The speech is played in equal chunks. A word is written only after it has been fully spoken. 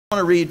I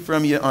want to read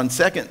from you on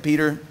 2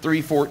 Peter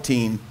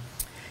 3:14.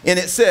 And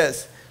it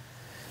says,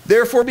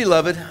 "Therefore,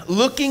 beloved,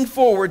 looking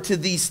forward to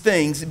these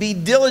things, be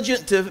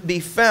diligent to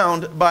be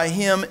found by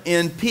him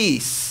in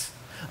peace."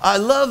 I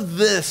love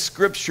this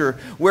scripture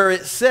where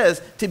it says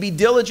to be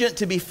diligent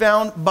to be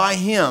found by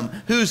him.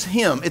 Who's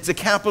him? It's a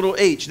capital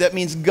H. That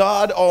means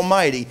God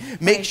Almighty.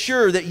 Make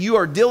sure that you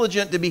are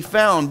diligent to be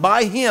found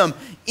by him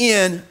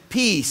in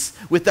peace,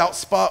 without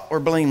spot or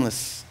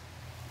blameless.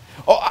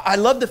 Oh, I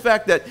love the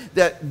fact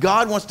that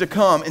God wants to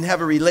come and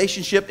have a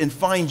relationship and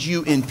find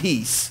you in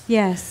peace.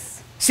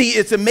 Yes. See,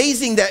 it's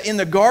amazing that in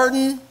the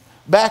garden,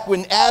 back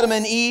when Adam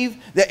and Eve,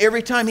 that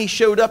every time he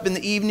showed up in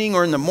the evening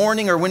or in the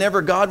morning or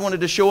whenever God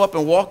wanted to show up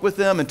and walk with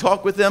them and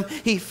talk with them,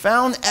 he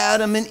found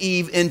Adam and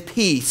Eve in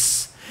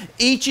peace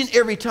each and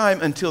every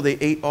time until they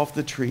ate off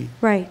the tree.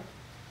 Right.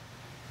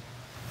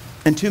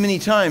 And too many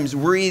times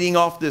we're eating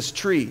off this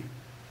tree,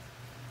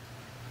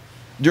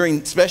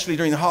 especially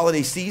during the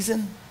holiday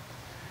season.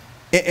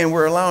 And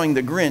we're allowing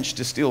the Grinch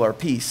to steal our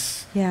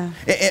peace. Yeah.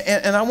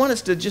 And I want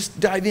us to just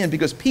dive in,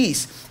 because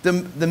peace,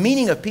 the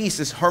meaning of peace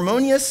is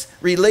harmonious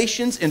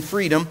relations and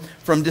freedom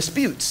from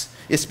disputes,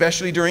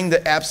 especially during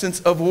the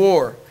absence of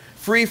war,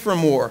 free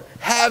from war,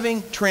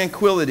 having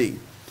tranquility.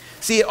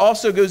 See, it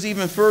also goes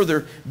even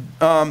further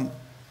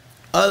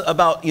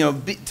about,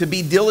 to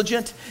be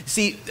diligent.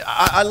 See,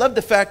 I love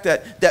the fact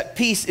that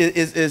peace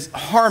is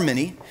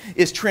harmony,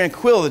 is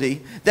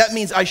tranquility. That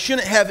means I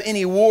shouldn't have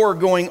any war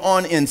going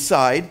on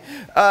inside.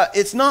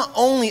 It's not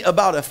only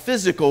about a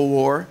physical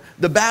war,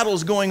 the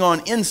battle's going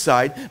on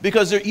inside,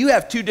 because you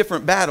have two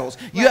different battles.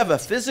 You have a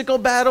physical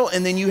battle,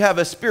 and then you have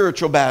a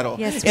spiritual battle.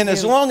 Yes, and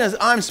as long as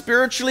I'm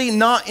spiritually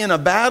not in a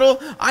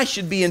battle, I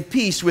should be in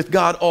peace with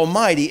God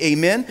Almighty.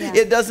 Amen? Yeah.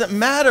 It doesn't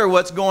matter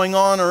what's going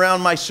on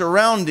around my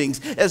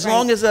surroundings, as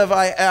long as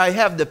I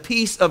have the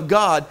peace of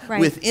God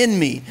within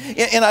me.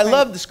 And I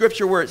love the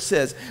scripture where it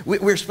says,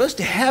 we're supposed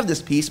to have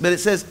this peace, but it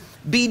says,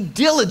 be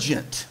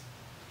diligent.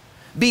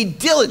 Be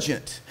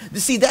diligent.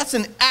 See, that's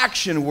an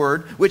action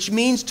word, which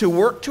means to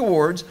work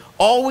towards,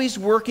 always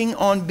working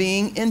on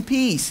being in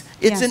peace.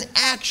 It's an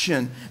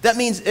action. That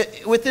means,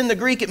 within the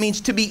Greek, it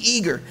means to be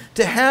eager,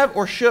 to have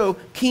or show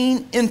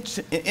keen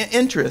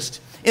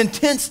interest,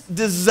 intense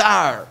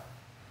desire.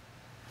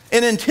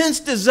 An intense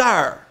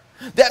desire.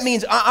 That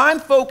means I'm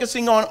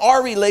focusing on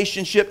our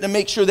relationship to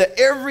make sure that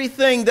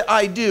everything that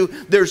I do,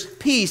 there's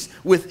peace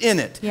within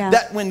it. Yeah.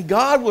 That when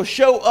God will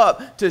show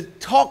up to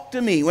talk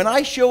to me, when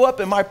I show up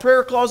in my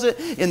prayer closet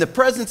and the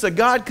presence of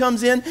God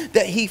comes in,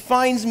 that he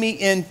finds me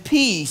in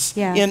peace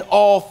in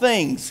all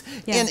things.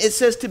 Yeah. And it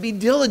says to be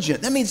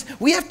diligent. That means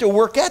we have to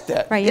work at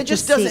that. Right, it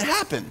just doesn't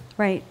happen.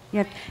 Right.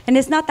 Yep. And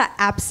it's not the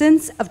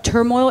absence of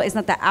turmoil. It's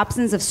not the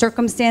absence of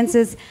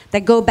circumstances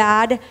that go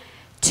bad.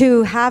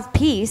 To have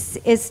peace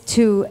is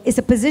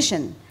a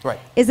position. Right.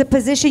 Is a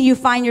position you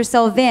find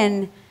yourself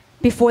in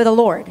before the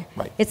Lord.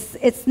 Right.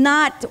 It's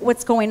not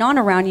what's going on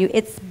around you.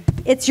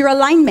 It's your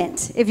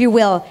alignment, if you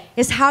will.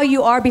 It's how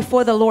you are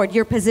before the Lord,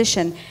 your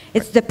position.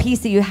 It's the peace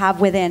that you have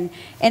within.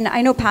 And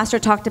I know Pastor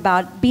talked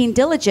about being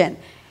diligent.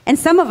 And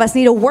some of us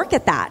need to work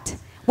at that.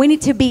 We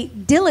need to be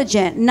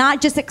diligent, not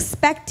just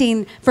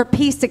expecting for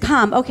peace to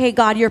come. Okay,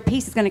 God, your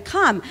peace is going to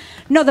come.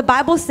 No, the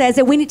Bible says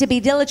that we need to be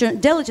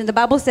diligent. The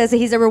Bible says that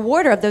he's a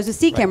rewarder of those who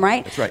seek him,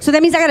 right? That's right. So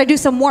that means I got to do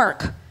some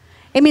work.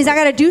 It means I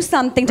got to do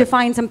something to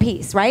find some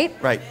peace, right?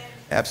 Right.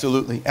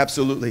 Absolutely.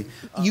 Absolutely.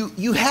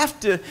 You have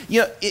to,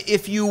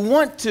 if you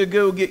want to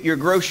go get your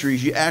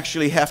groceries, you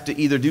actually have to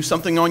either do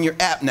something on your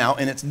app now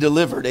and it's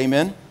delivered.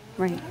 Amen?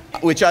 Right.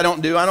 Which I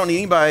don't do. I don't need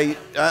anybody.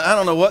 I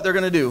don't know what they're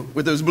going to do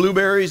with those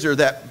blueberries or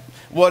that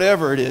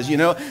whatever it is,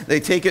 they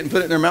take it and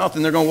put it in their mouth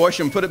and they're going to wash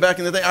them and put it back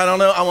in the thing. I don't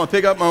know. I want to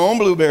pick up my own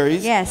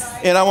blueberries. Yes.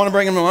 And I want to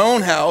bring them to my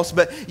own house.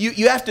 But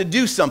you have to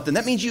do something.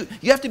 That means you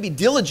have to be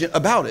diligent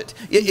about it.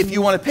 If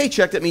you want a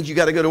paycheck, that means you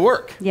got to go to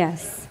work.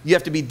 Yes. You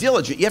have to be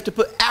diligent. You have to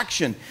put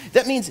action.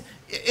 That means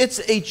it's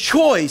a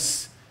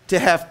choice to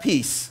have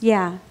peace.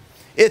 Yeah.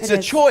 It's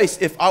a choice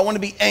if I want to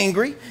be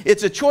angry.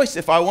 It's a choice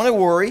if I want to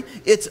worry.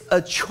 It's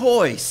a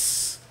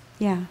choice.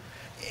 Yeah.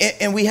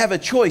 And we have a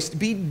choice to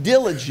be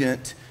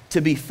diligent to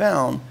be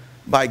found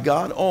by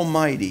God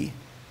Almighty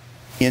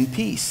in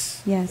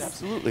peace. Yes.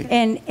 Absolutely.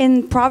 And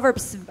in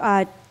Proverbs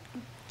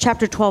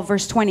chapter 12,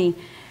 verse 20,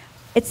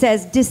 it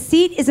says,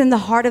 deceit is in the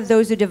heart of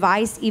those who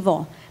devise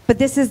evil. But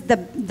this is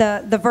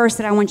the verse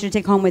that I want you to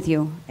take home with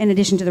you, in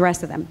addition to the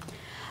rest of them.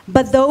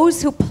 But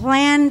those who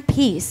plan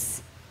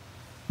peace,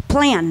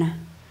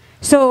 plan.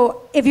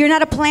 So if you're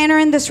not a planner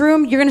in this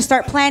room, you're going to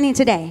start planning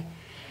today.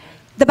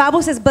 The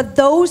Bible says, but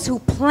those who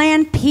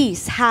plan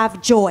peace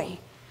have joy.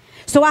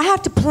 So I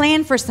have to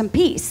plan for some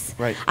peace.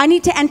 Right. I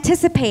need to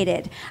anticipate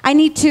it. I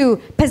need to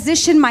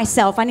position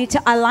myself. I need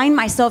to align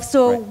myself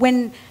so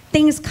when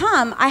things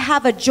come, I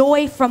have a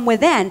joy from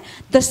within.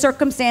 The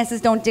circumstances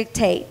don't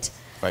dictate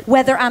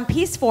whether I'm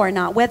peaceful or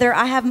not, whether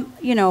I have,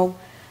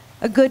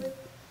 a good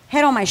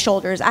head on my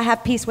shoulders. I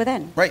have peace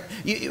within. Right.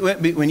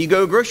 When you go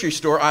to a grocery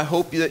store, I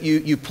hope that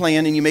you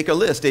plan and you make a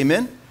list.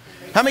 Amen?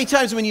 How many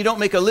times when you don't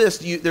make a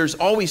list, there's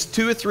always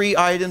 2 or 3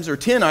 items or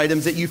 10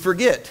 items that you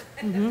forget?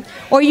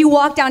 Or you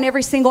walk down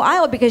every single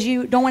aisle because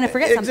you don't want to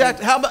forget something.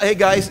 Exactly. How about, hey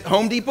guys,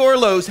 Home Depot or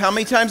Lowe's, how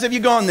many times have you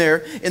gone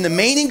there and the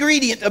main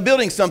ingredient of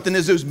building something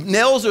is those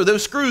nails or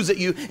those screws that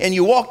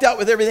you walked out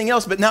with everything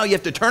else, but now you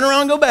have to turn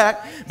around and go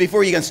back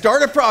before you can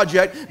start a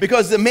project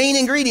because the main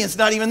ingredient's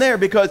not even there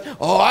because,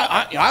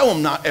 I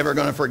am not ever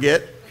going to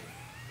forget.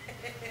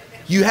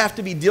 You have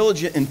to be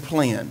diligent and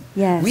plan.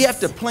 Yes. We have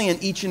to plan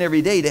each and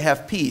every day to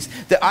have peace.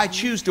 That I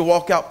choose to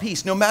walk out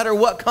peace no matter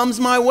what comes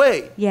my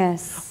way.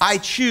 Yes. I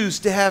choose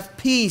to have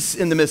peace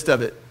in the midst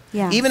of it.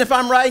 Yeah. Even if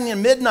I'm riding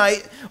in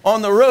midnight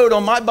on the road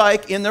on my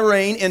bike in the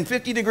rain in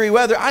 50-degree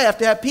weather, I have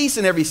to have peace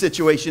in every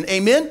situation.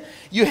 Amen?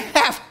 You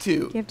have to.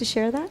 Do you have to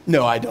share that?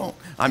 No, I don't.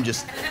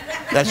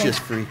 That's just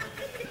free.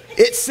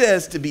 It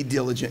says to be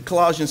diligent.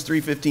 Colossians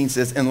 3:15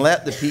 says, and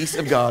let the peace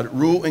of God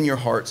rule in your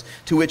hearts,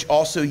 to which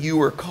also you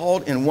were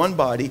called in one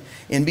body,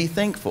 and be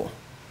thankful.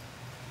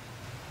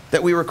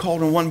 That we were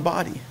called in one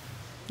body.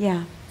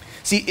 Yeah.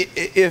 See,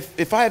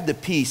 if I have the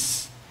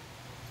peace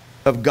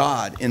of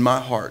God in my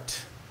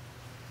heart,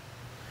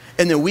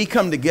 and then we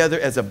come together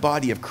as a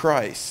body of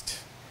Christ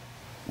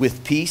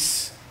with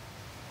peace,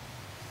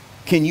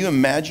 can you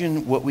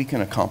imagine what we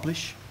can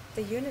accomplish?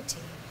 The unity.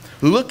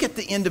 Look at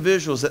the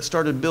individuals that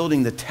started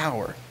building the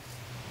tower.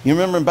 You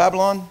remember in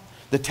Babylon?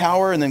 The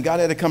tower, and then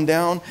God had to come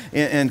down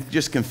and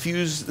just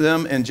confuse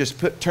them and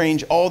just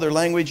change all their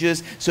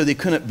languages so they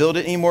couldn't build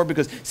it anymore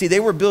because, see, they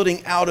were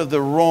building out of the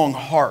wrong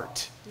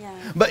heart. Yeah.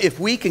 But if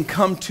we can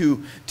come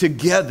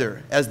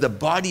together as the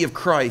body of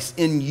Christ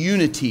in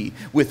unity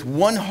with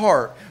one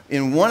heart,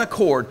 in one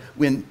accord,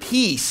 when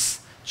peace,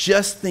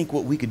 just think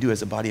what we could do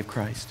as a body of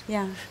Christ.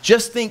 Yeah.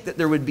 Just think that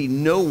there would be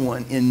no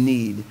one in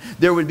need.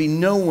 There would be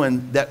no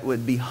one that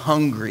would be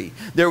hungry.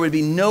 There would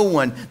be no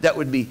one that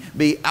would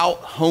be out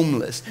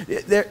homeless.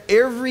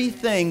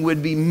 Everything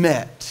would be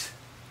met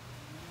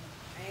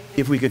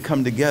if we could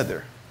come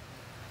together.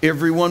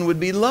 Everyone would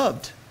be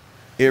loved.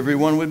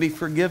 Everyone would be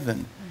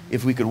forgiven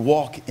if we could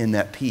walk in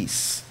that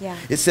peace. Yeah.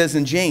 It says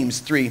in James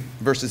 3,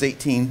 verses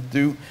 18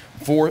 through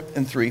 4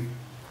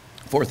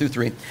 through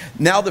 3.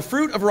 Now the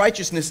fruit of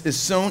righteousness is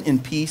sown in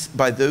peace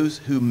by those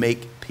who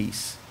make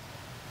peace.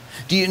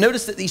 Do you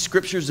notice that these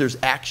scriptures, there's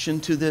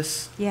action to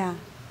this? Yeah.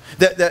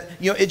 That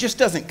it just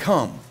doesn't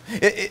come.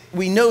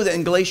 We know that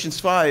in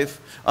Galatians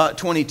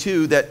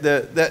 5:22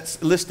 that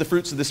lists the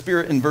fruits of the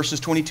Spirit in verses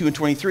 22 and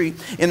 23.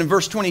 And in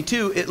verse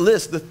 22, it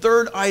lists the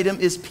third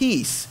item is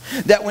peace.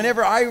 That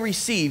whenever I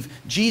receive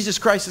Jesus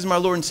Christ as my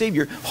Lord and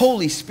Savior,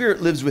 Holy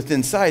Spirit lives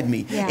within inside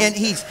me. Yeah. And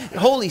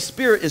Holy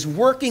Spirit is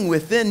working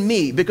within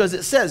me because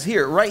it says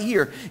here, right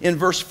here in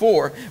verse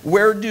 4,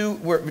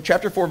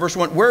 chapter 4, verse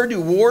 1, where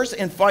do wars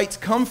and fights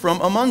come from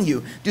among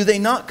you? Do they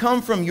not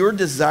come from your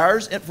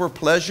desires and for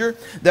pleasure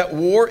that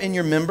war in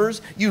your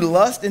members? You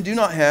lust and do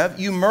not have.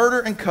 You murder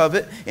and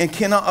covet and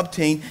cannot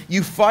obtain.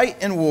 You fight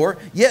and war,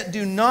 yet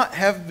do not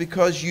have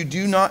because you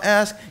do not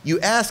ask. You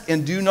ask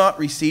and do not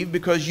receive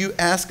because you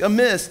ask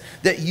amiss,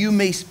 that you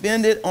may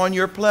spend it on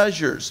your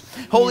pleasures.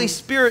 Holy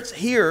Spirit's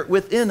here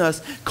within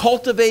us,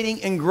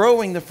 cultivating and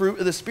growing the fruit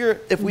of the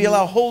Spirit if we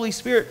allow Holy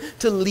Spirit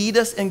to lead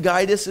us and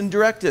guide us and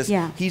direct us.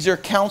 Yeah. He's our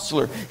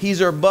counselor.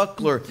 He's our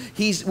buckler.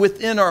 He's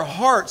within our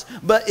hearts,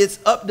 but it's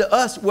up to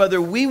us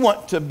whether we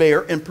want to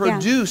bear and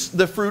produce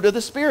the fruit of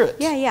the Spirit.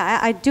 Yeah,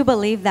 I do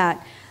believe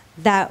that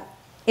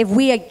if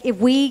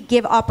we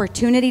give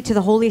opportunity to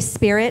the Holy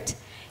Spirit,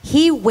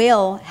 He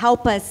will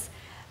help us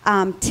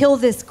till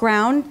this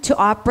ground to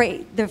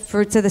operate the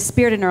fruits of the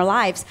Spirit in our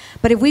lives.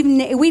 But if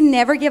we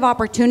never give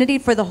opportunity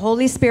for the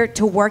Holy Spirit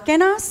to work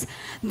in us,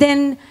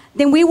 then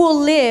we will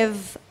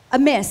live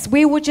amiss.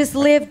 We will just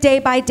live day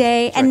by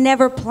day and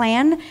never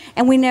plan,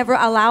 and we never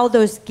allow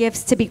those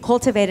gifts to be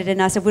cultivated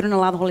in us if we don't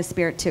allow the Holy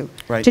Spirit to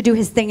do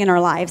His thing in our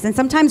lives. And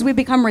sometimes we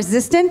become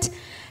resistant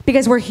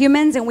because we're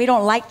humans and we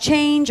don't like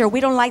change, or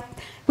we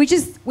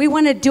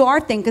want to do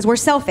our thing because we're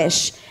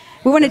selfish.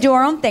 We want to do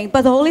our own thing.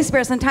 But the Holy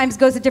Spirit sometimes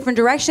goes a different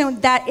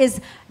direction that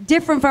is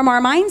different from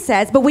our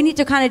mindsets, but we need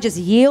to kind of just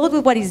yield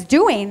with what He's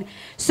doing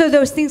so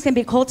those things can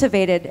be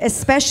cultivated,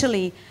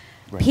 especially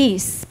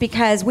peace,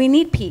 because we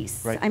need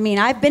peace. I mean,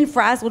 I've been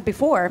frazzled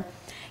before,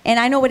 and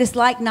I know what it's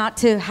like not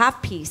to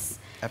have peace.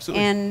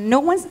 Absolutely. And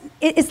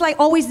it's like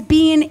always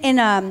being in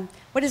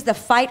what is the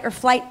fight or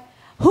flight?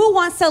 Who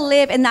wants to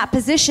live in that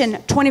position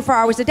 24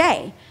 hours a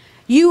day?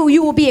 You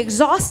will be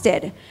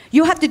exhausted.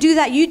 You have to do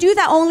that. You do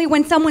that only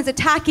when someone's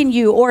attacking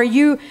you, or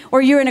you're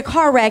in a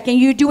car wreck and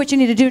you do what you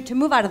need to do to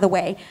move out of the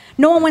way.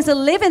 No one wants to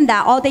live in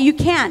that all day. You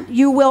can't.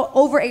 You will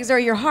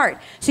overexert your heart.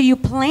 So you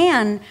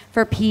plan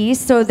for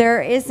peace. So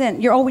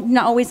you're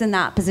not always in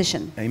that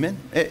position. Amen.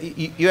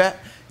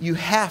 You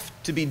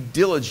have to be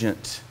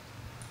diligent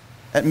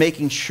at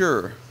making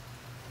sure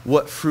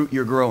what fruit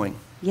you're growing.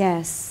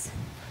 Yes.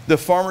 The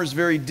farmer's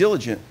very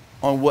diligent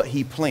on what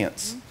he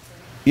plants.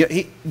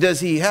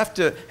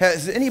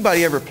 Has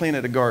anybody ever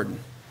planted a garden?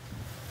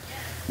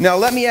 Now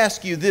let me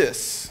ask you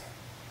this.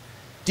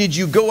 Did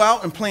you go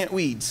out and plant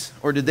weeds,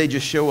 or did they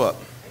just show up?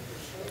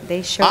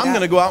 They showed up. I'm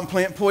going to go out and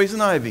plant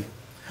poison ivy.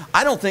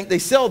 I don't think they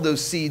sell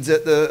those seeds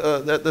at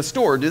the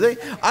store, do they?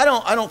 I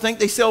don't think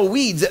they sell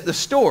weeds at the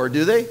store,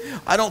 do they?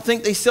 I don't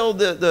think they sell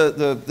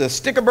the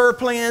sticker burr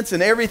plants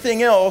and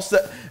everything else.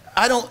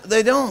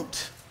 They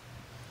don't.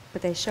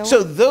 But they show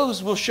So up.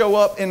 those will show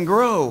up and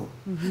grow.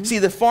 See,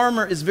 the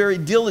farmer is very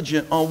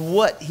diligent on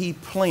what he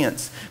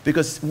plants,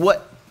 because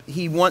what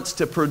he wants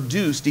to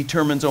produce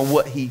determines on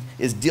what he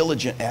is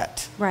diligent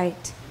at.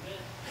 Right.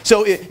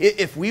 So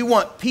if we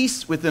want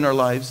peace within our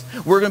lives,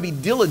 we're going to be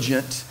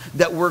diligent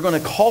that we're going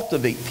to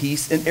cultivate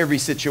peace in every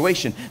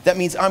situation. That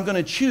means I'm going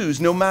to choose,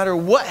 no matter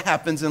what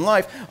happens in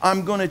life,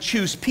 I'm going to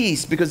choose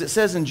peace, because it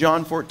says in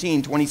John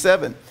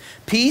 14:27,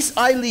 peace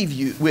I leave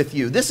you with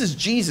you. This is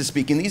Jesus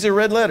speaking. These are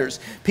red letters.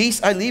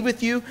 Peace I leave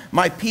with you.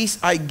 My peace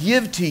I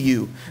give to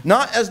you.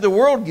 Not as the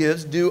world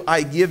gives, do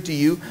I give to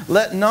you.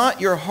 Let not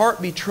your heart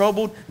be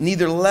troubled,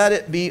 neither let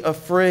it be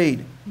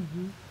afraid.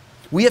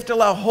 We have to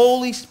allow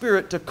Holy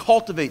Spirit to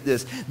cultivate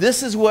this.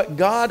 This is what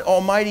God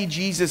Almighty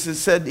Jesus has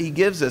said He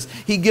gives us.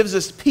 He gives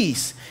us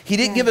peace. He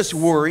didn't give us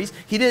worries.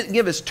 He didn't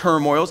give us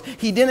turmoils.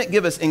 He didn't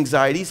give us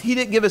anxieties. He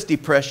didn't give us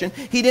depression.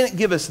 He didn't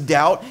give us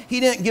doubt.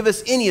 He didn't give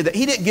us any of that.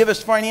 He didn't give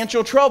us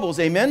financial troubles.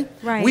 Amen?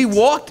 Right. We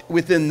walked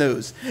within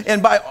those.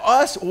 And by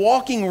us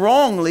walking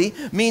wrongly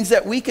means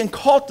that we can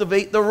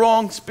cultivate the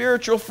wrong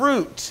spiritual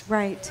fruit.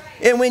 Right.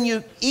 And when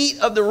you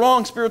eat of the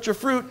wrong spiritual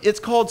fruit, it's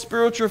called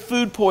spiritual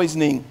food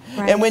poisoning.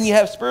 Right. And when you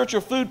have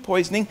spiritual food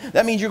poisoning,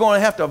 that means you're going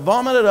to have to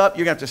vomit it up,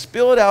 you're going to have to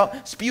spill it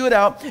out, spew it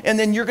out, and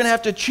then you're going to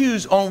have to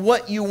choose on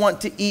what you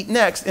want to eat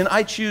next. And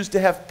I choose to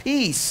have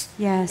peace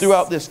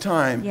throughout this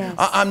time. Yes.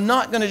 I'm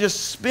not going to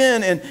just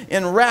spend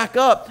and rack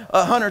up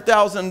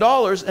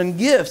 $100,000 in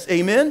gifts.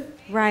 Amen?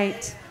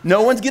 Right.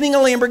 No one's getting a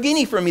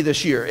Lamborghini from me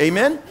this year.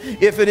 Amen?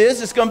 If it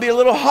is, it's going to be a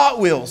little Hot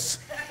Wheels.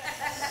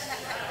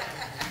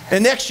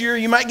 And next year,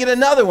 you might get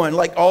another one.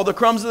 Like all the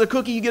crumbs of the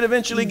cookie, you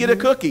eventually get a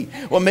cookie.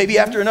 Well, maybe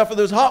after enough of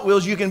those Hot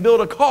Wheels, you can build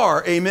a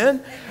car.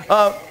 Amen?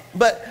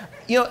 But,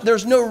 you know,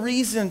 there's no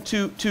reason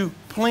to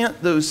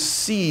plant those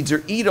seeds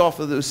or eat off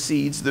of those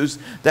seeds,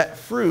 that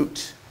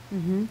fruit,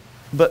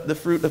 but the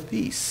fruit of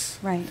peace.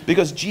 Right.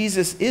 Because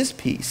Jesus is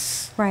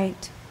peace.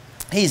 Right.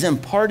 He's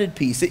imparted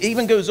peace. It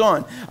even goes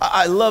on.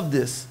 I love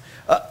this.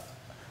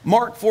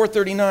 Mark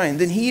 4:39.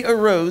 Then he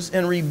arose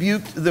and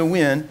rebuked the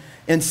wind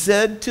and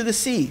said to the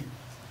sea.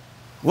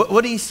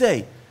 What did he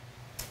say?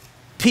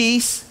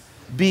 Peace,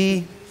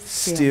 be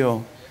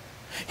still.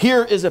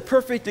 Here is a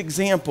perfect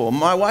example.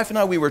 My wife and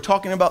I, we were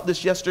talking about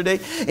this yesterday,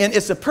 and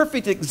it's a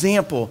perfect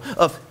example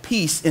of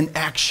peace in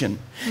action.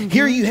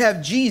 Here you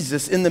have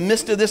Jesus in the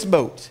midst of this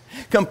boat,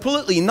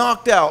 completely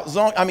knocked out.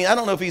 I mean, I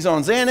don't know if he's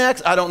on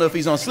Xanax. I don't know if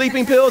he's on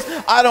sleeping pills.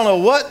 I don't know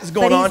what is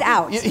going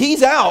on.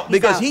 He's out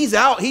because he's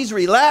out. He's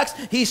relaxed.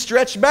 He's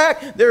stretched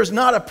back. There's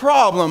not a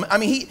problem. I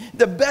mean,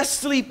 the best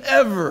sleep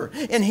ever.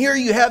 And here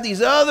you have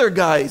these other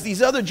guys,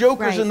 these other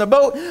jokers in the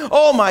boat.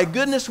 Oh my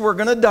goodness, we're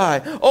going to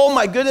die. Oh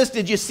my goodness,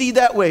 did you see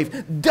that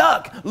wave?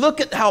 Duck, look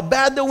at how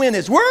bad the wind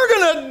is. We're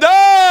going to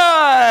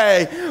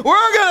die.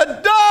 We're going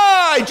to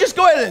die. Just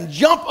go ahead and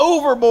jump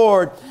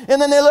overboard.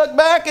 And then they look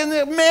back and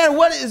they, man,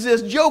 what is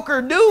this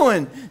joker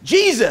doing?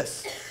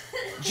 Jesus.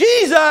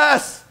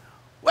 Jesus.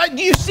 What,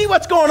 do you see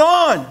what's going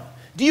on?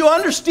 Do you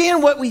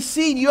understand what we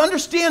see? Do you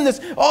understand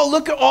this? Oh,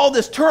 look at all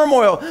this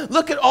turmoil.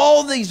 Look at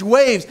all these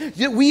waves.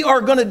 We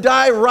are going to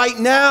die right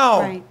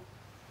now. Right.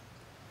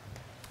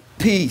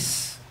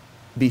 Peace,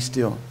 be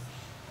still.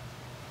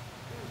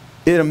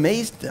 It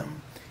amazed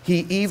them. He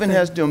even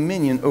has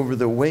dominion over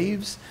the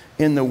waves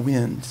and the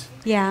winds.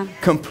 Yeah.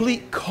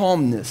 Complete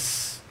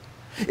calmness.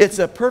 It's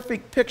a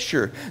perfect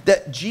picture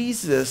that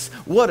Jesus,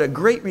 what a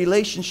great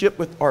relationship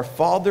with our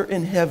Father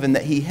in heaven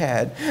that he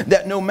had.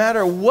 That no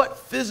matter what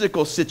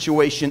physical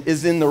situation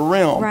is in the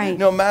realm,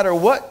 no matter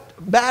what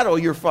battle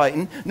you're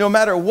fighting, no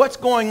matter what's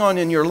going on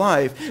in your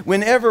life,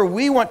 whenever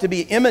we want to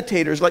be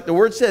imitators, like the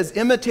word says,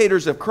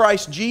 imitators of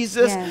Christ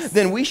Jesus,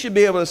 then we should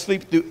be able to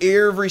sleep through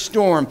every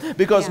storm,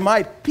 because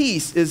my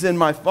peace is in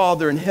my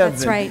Father in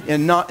heaven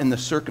and not in the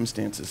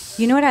circumstances.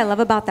 You know what I love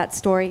about that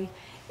story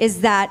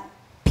is that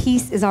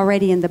peace is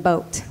already in the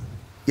boat.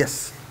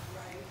 Yes.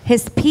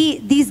 His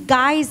peace, these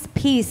guys'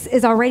 peace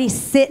is already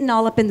sitting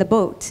all up in the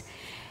boat,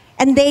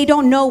 and they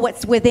don't know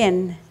what's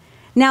within.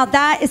 Now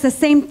that is the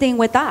same thing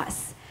with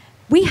us.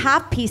 We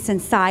have peace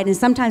inside, and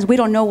sometimes we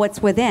don't know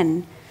what's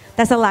within.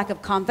 That's a lack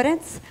of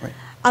confidence,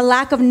 a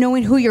lack of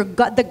knowing who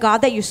the God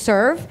that you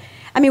serve.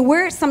 I mean,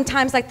 we're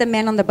sometimes like the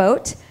men on the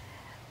boat.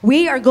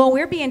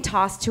 We're being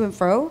tossed to and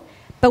fro,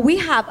 but we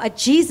have a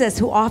Jesus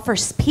who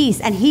offers peace,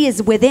 and he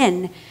is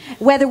within.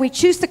 Whether we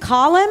choose to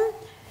call him,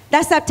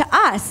 that's up to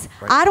us.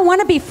 I don't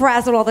want to be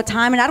frazzled all the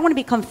time, and I don't want to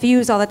be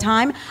confused all the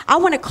time. I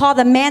want to call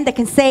the man that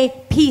can say,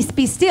 peace,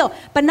 be still.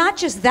 But not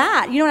just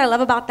that. You know what I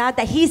love about that?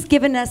 That he's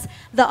given us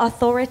the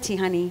authority,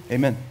 honey.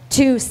 Amen.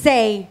 To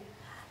say,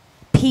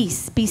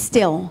 peace, be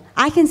still.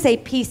 I can say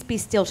peace, be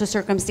still to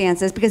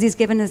circumstances because he's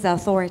given us the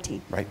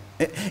authority. Right.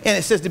 And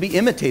it says to be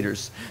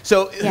imitators.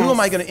 So who am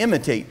I going to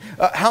imitate?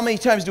 How many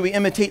times do we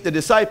imitate the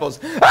disciples?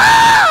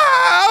 Ah!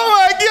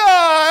 Oh my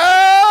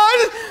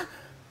God!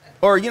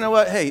 Or you know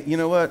what? Hey, you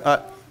know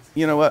what?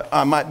 you know what,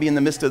 I might be in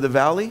the midst of the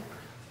valley,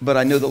 but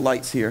I know the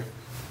light's here.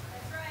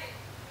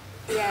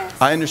 Yes.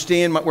 I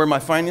understand where my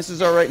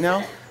finances are right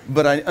now,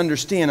 but I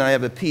understand I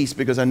have a peace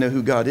because I know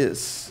who God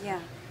is. Yeah.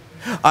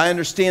 I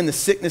understand the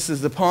sickness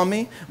is upon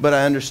me, but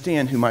I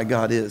understand who my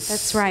God is.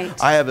 That's right.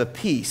 I have a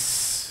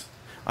peace.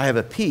 I have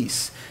a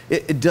peace.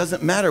 It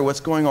doesn't matter what's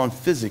going on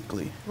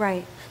physically.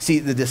 Right. See,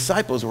 the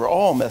disciples were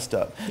all messed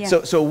up. Yeah.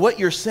 So what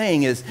you're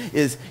saying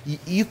is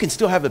you can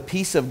still have a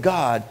peace of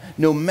God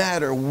no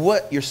matter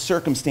what your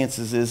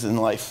circumstances is in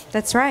life.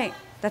 That's right.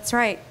 That's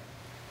right.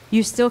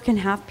 You still can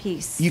have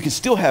peace. You can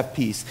still have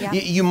peace. Yeah.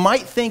 You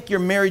might think your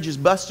marriage is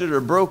busted or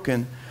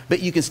broken,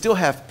 but you can still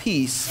have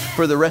peace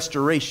for the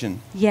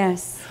restoration.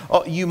 Yes.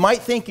 Oh, you might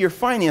think your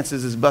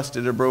finances is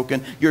busted or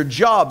broken, your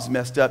job's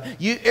messed up,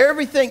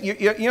 everything.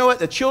 You know what?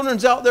 The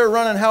children's out there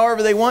running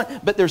however they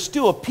want, but there's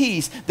still a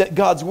peace that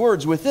God's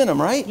word's within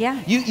them, right?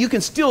 Yeah. You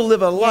can still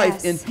live a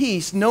life Yes. in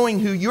peace, knowing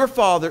who your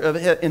Father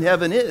in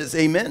heaven is.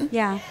 Amen.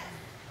 Yeah.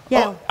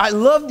 Yeah. Oh, I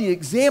love the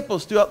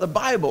examples throughout the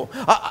Bible.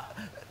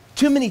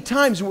 Too many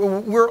times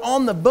we're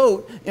on the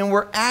boat and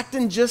we're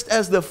acting just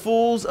as the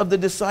fools of the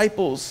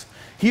disciples.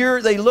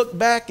 Here they look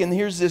back and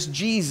here's this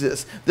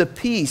Jesus, the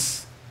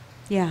peace.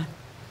 Yeah.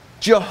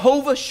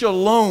 Jehovah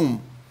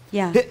Shalom.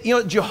 Yeah. You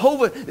know,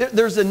 Jehovah,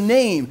 there's a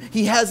name.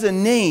 He has a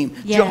name.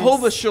 Yes.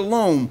 Jehovah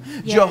Shalom.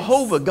 Yes.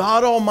 Jehovah,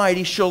 God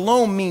Almighty.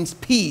 Shalom means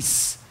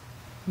peace.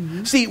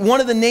 Mm-hmm. See,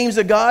 one of the names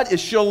of God is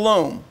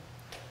Shalom.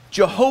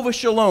 Jehovah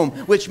Shalom,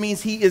 which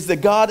means He is the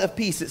God of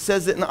peace. It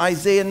says it in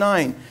Isaiah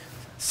 9.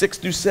 6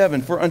 through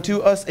 7, for unto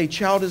us a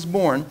child is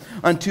born,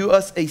 unto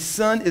us a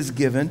son is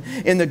given,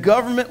 and the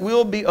government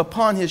will be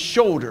upon his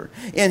shoulder,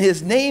 and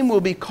his name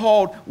will be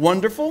called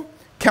Wonderful,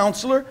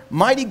 Counselor,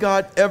 Mighty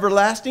God,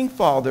 Everlasting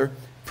Father,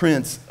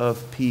 Prince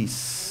of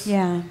Peace.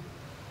 Yeah.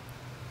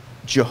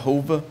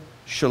 Jehovah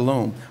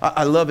Shalom.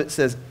 I love it. It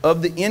says,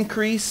 of the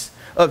increase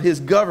of his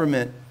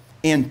government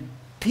and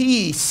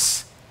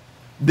peace,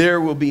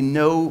 there will be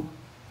no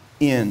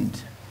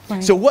end.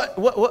 Right. So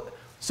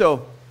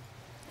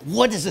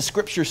what is the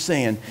scripture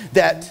saying?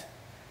 That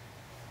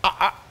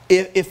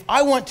if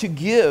I want to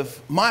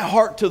give my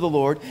heart to the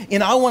Lord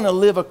and I want to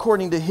live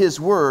according to His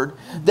word,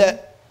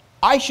 that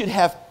I should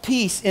have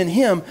peace in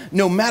Him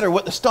no matter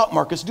what the stock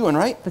market's doing,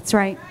 right? That's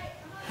right.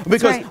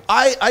 Because That's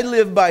right. I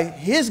live by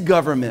His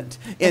government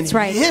and That's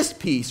right. His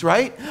peace,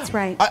 right? That's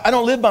right. I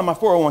don't live by my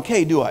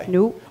 401k, do I?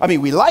 Nope. I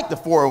mean, we like the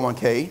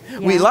 401k. Yeah.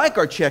 We like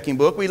our checking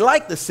book. We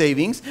like the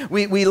savings.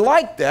 We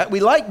like that. We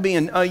like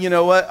being,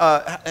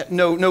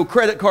 no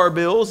credit card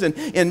bills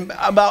and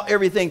about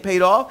everything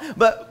paid off.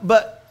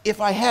 But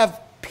if I have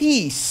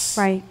peace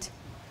Right.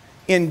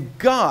 in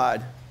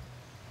God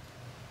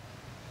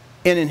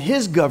and in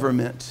His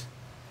government,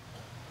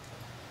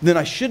 then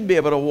I should be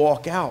able to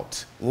walk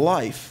out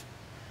life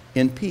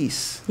in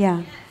peace.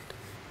 Yeah.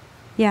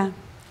 Yeah.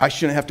 I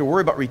shouldn't have to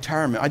worry about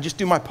retirement. I just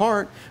do my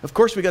part. Of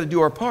course, we got to do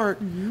our part.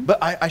 Mm-hmm.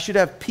 But I should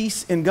have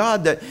peace in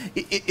God that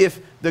if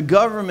the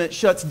government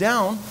shuts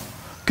down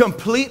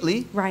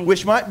completely, Right.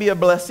 which might be a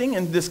blessing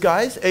in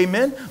disguise,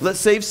 amen. Let's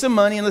save some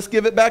money and let's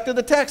give it back to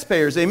the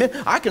taxpayers, amen.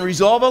 I can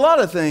resolve a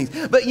lot of things.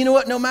 But you know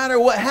what? No matter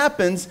what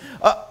happens,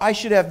 I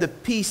should have the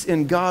peace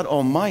in God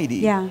Almighty.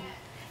 Yeah.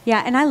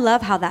 Yeah. And I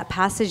love how that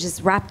passage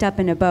is wrapped up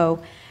in a bow.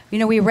 You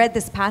know, we read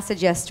this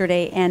passage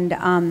yesterday,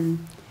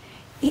 and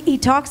he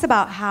talks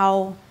about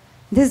how,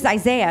 this is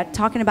Isaiah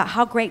talking about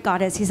how great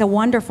God is. He's a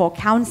wonderful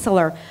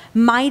counselor,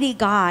 mighty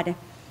God,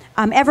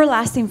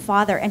 everlasting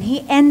Father, and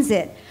he ends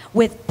it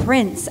with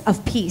Prince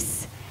of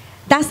Peace.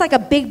 That's like a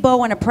big bow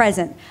on a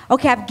present.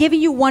 Okay, I've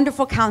given you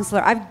wonderful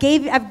counselor. I've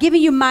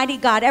given you mighty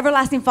God,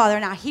 everlasting Father.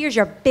 Now here's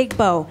your big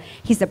bow.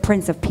 He's the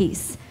Prince of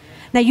Peace.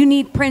 Now you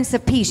need Prince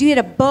of Peace. You need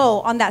a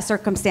bow on that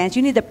circumstance.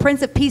 You need the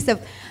Prince of Peace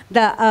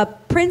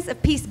Prince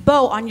of Peace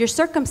bow on your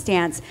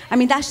circumstance. I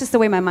mean, that's just the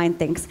way my mind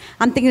thinks.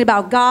 I'm thinking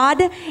about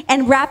God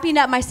and wrapping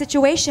up my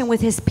situation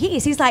with His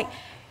peace. He's like,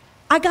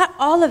 I got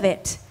all of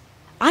it.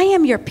 I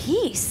am your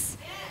peace.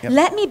 Yep.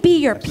 Let me be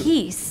your Absolutely.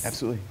 peace.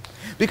 Absolutely.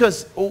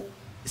 Because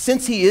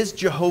since He is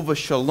Jehovah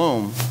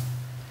Shalom,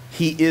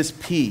 He is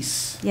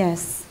peace.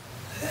 Yes.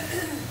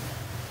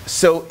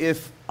 So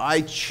if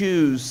I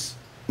choose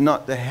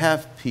not to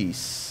have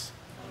peace,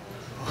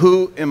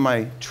 who am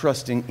I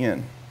trusting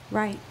in?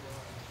 Right.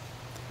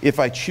 If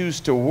I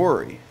choose to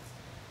worry,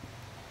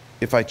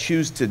 if I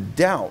choose to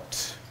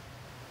doubt,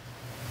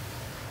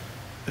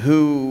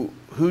 who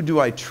do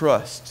I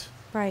trust?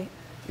 Right.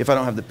 If I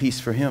don't have the peace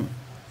for Him?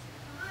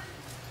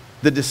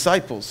 The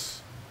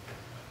disciples,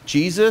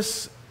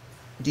 Jesus,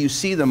 do you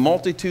see the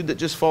multitude that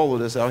just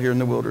followed us out here in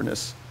the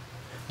wilderness?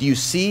 Do you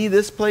see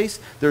this place?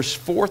 There's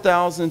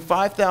 4,000,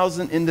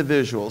 5,000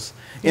 individuals.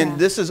 Yeah. And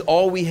this is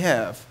all we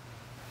have,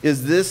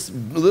 is this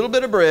little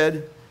bit of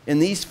bread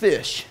and these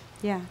fish.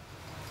 Yeah.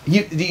 Do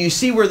you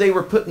see where they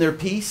were putting their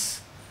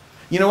peace?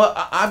 You know what?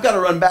 I've got to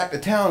run back to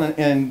town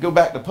and go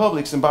back to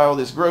Publix and buy all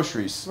these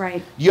groceries.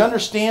 Right. You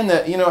understand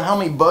that, you know, how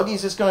many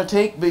buggies it's going to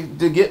take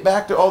to get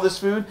back to all this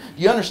food?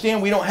 Do you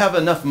understand we don't have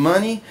enough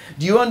money?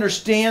 Do you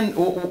understand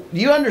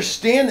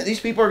that these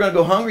people are going to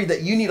go hungry,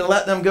 that you need to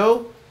let them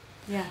go?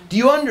 Yeah. Do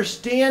you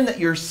understand that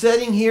you're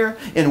sitting here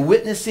and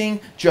witnessing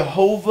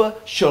Jehovah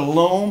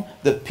Shalom,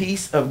 the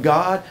peace of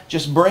God?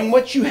 Just bring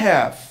what you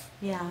have.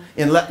 Yeah.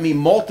 And let me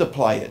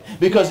multiply it.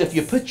 Because Yes. if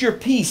you put your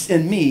peace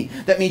in me,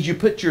 that means you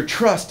put your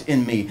trust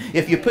in me.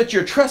 If you put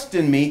your trust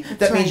in me,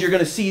 that means you're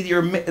going to see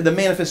the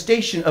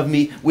manifestation of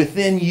me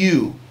within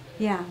you.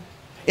 Yeah.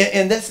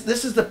 And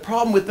this is the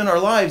problem within our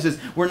lives, is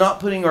we're not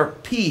putting our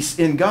peace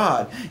in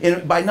God.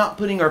 And by not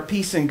putting our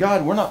peace in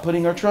God, we're not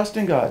putting our trust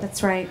in God.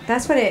 That's right.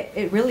 That's what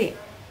it really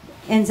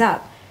ends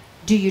up.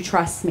 Do you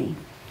trust me?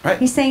 Right.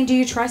 He's saying, do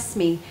you trust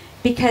me?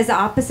 Because the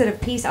opposite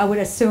of peace, I would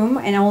assume,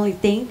 and I only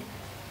think,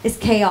 is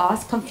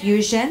chaos,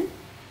 confusion.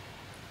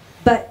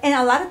 And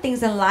a lot of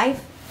things in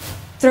life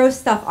throw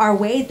stuff our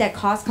way that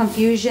cause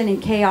confusion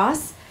and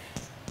chaos.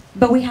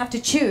 But we have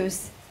to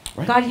choose.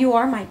 Right. God, you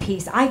are my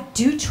peace. I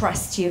do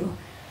trust you.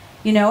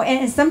 You know,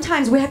 and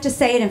sometimes we have to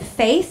say it in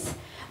faith.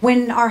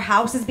 When our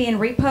house is being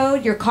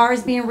repoed, your car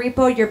is being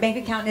repoed, your bank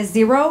account is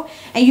zero,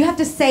 and you have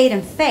to say it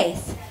in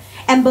faith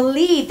and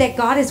believe that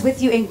God is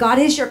with you and God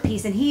is your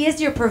peace and He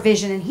is your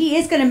provision and He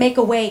is going to make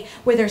a way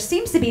where there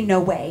seems to be no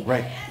way.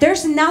 Right.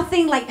 There's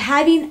nothing like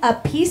having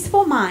a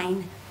peaceful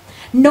mind,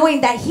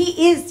 knowing that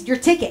He is your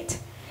ticket.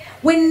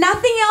 When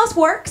nothing else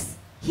works,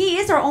 He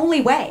is our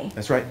only way.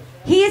 That's right.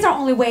 He is our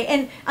only way.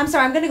 And I'm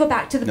sorry, I'm going to go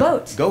back to the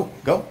boat. Go.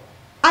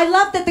 I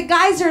love that the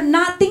guys are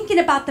not thinking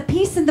about the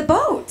peace in the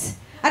boat.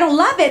 I don't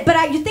love it,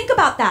 but you think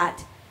about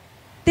that.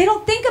 They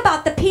don't think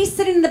about the peace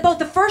sitting in the boat.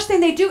 The first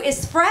thing they do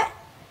is fret,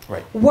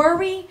 right,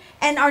 worry,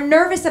 and are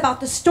nervous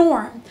about the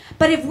storm.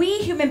 But if we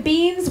human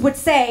beings would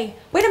say,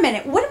 wait a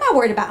minute, what am I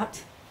worried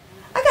about?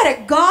 I got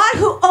a God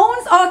who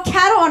owns all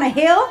cattle on a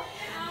hill.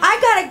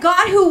 I got a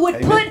God who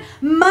would put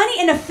money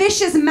in a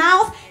fish's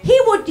mouth. He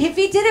would, if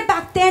He did it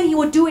back then, He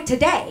would do it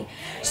today.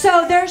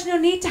 So there's no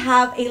need to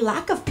have a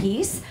lack of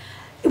peace.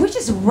 We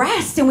just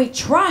rest and we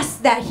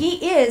trust that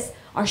He is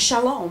our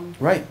shalom.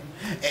 Right.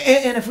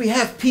 And if we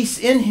have peace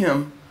in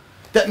Him,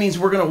 that means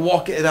we're going to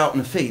walk it out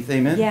in faith.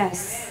 Amen?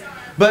 Yes.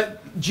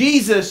 But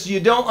Jesus, you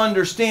don't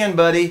understand,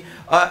 buddy.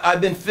 I've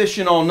been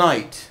fishing all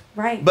night.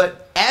 Right.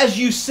 But as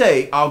you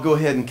say, I'll go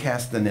ahead and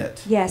cast the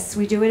net. Yes,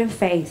 we do it in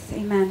faith.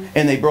 Amen.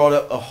 And they brought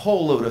up a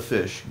whole load of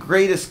fish.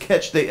 Greatest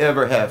catch they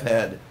ever have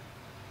had.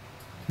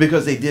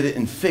 Because they did it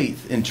in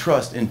faith, in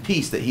trust, in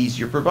peace that He's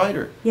your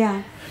provider.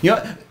 Yeah. You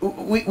know,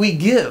 we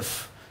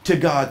give to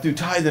God through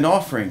tithe and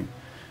offering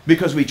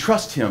because we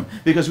trust Him,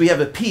 because we have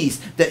a peace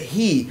that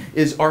He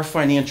is our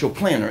financial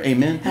planner.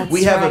 Amen? That's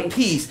we have right. a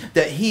peace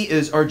that He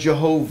is our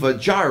Jehovah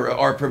Jireh,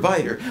 our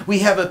provider. We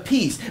have a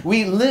peace.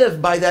 We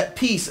live by that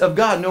peace of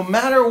God. No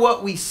matter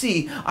what we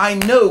see, I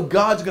know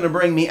God's going to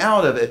bring me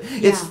out of it.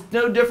 Yeah. It's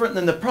no different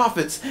than the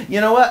prophets. You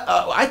know what?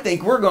 I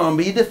think we're going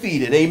to be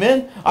defeated.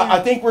 Amen? Yeah.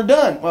 I think we're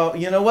done. Well,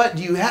 you know what?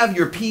 Do you have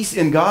your peace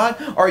in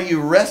God? Are you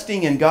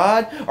resting in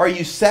God? Are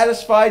you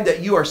satisfied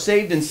that you are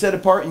saved and set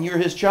apart and you're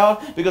His child?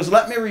 Because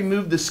let me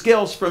remove the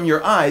scales from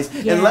your eyes,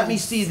 yes, and let me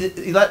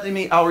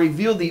see, I'll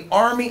reveal the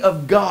army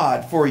of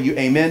God for you.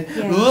 Amen.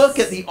 Yes. Look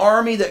at the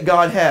army that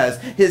God has.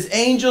 His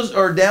angels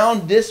are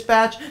down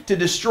dispatched to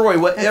destroy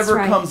whatever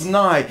comes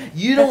nigh.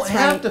 You don't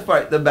have to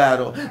fight the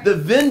battle. The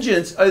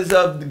vengeance is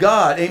of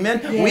God.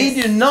 Amen. Yes.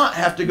 We do not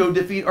have to go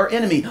defeat our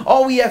enemy.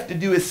 All we have to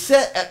do is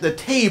sit at the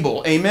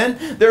table.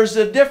 Amen. There's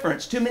a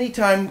difference. Too many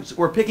times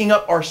we're picking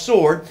up our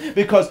sword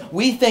because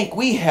we think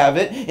we have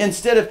it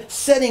instead of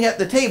sitting at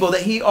the table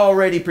that He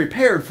already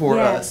prepared for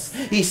us.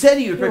 He said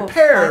He would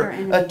prepare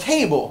a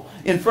table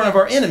in front of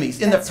our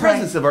enemies, in the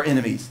presence of our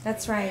enemies.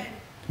 That's right.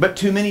 But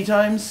too many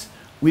times,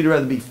 we'd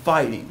rather be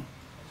fighting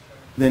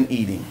than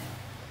eating.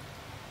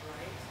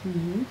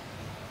 Mm-hmm.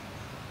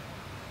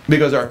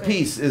 Because our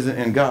peace isn't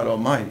in God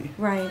Almighty.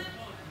 Right.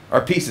 Our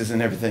peace is in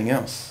everything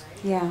else.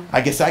 Yeah. I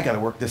guess I got to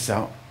work this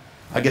out.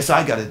 I guess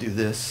I got to do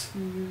this.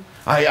 Mm-hmm.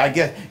 I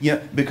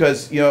get,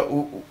 because,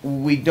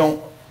 we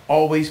don't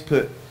always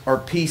put our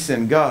peace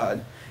in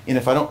God. And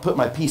if I don't put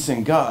my peace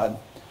in God,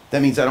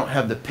 that means I don't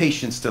have the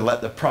patience to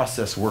let the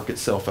process work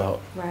itself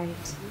out. Right.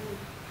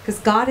 Because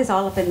God is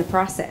all up in the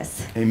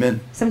process.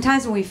 Amen.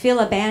 Sometimes when we feel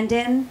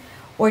abandoned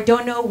or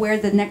don't know where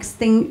the next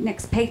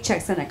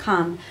paycheck's going to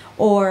come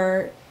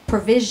or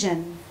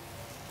provision,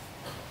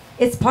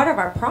 it's part of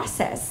our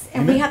process.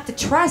 And Amen. we have to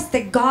trust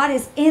that God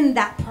is in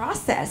that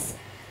process.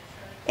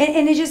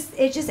 And it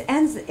just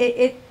ends,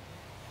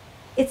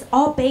 it's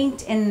all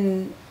banked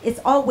and it's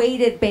all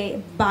weighted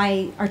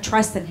by our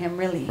trust in Him,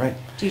 really. Right.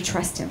 Do you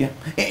trust Him? Yeah.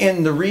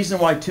 And the reason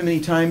why too many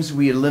times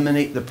we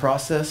eliminate the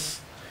process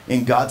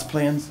in God's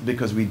plans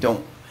because we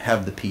don't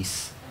have the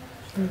peace.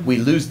 Mm-hmm. We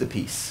lose the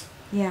peace.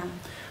 Yeah.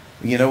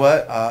 You know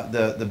what?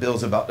 The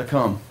bill's about to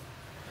come.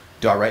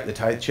 Do I write the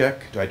tithe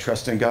check? Do I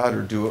trust in God,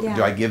 or do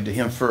I give to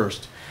Him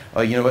first?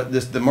 You know what?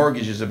 The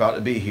mortgage is about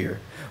to be here.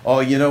 oh,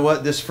 you know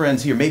what, this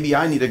friend's here. Maybe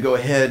I need to go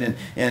ahead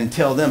and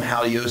tell them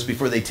halios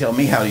before they tell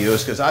me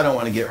halios, because I don't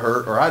want to get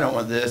hurt, or I don't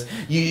want this.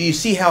 You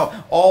see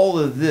how all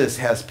of this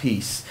has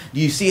peace. Do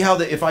you see how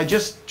that if I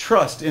just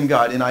trust in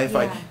God and if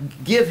I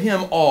give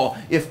him all,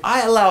 if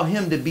I allow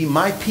him to be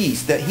my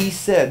peace, that he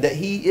said that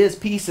he is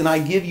peace and I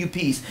give you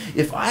peace,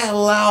 if I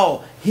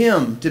allow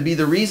him to be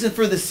the reason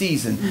for the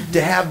season,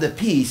 to have the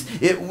peace,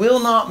 it will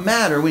not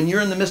matter when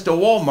you're in the midst of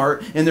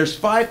Walmart and there's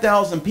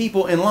 5,000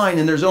 people in line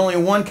and there's only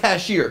one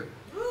cashier.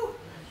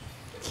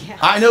 Yeah.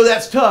 I know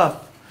that's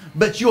tough,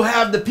 but you'll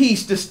have the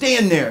peace to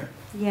stand there.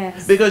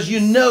 Yes. Because you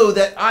know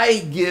that I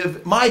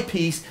give my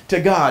peace to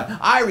God.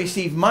 I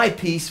receive my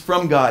peace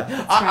from God.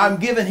 I'm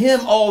giving him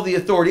all the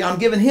authority. I'm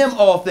giving him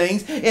all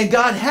things. And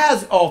God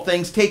has all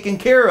things taken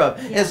care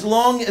of. Yeah. As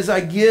long as I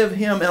give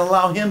him and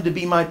allow him to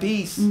be my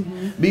peace.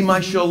 Be my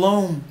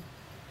shalom.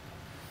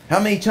 How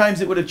many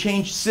times it would have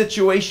changed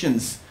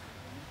situations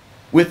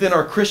within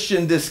our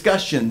Christian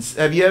discussions.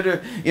 Have you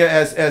ever,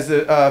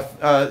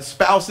 as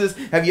spouses,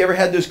 have you ever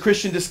had those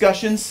Christian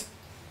discussions?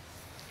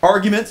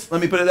 Arguments,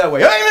 let me put it that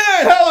way.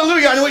 Amen,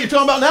 hallelujah, I know what you're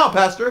talking about now,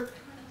 Pastor.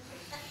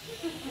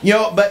 You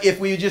know, but if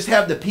we just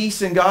have the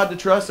peace in God to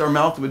trust, our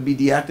mouth would be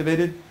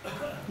deactivated.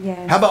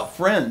 Yes. How about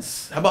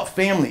friends? How about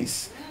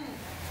families?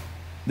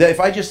 That if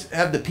I just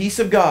have the peace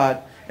of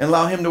God and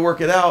allow him to work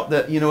it out,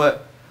 that, you know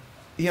what,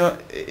 I'm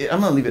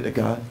going to leave it to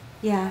God.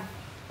 Yeah.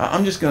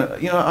 I'm just going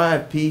to, I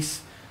have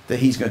peace that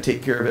he's going to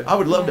take care of it. I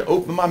would love to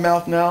open my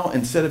mouth now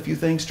and set a few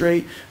things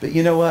straight, but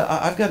you know what?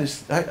 I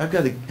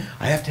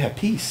have to have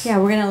peace. Yeah,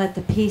 we're going to let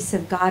the peace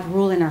of God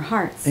rule in our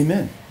hearts.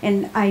 Amen.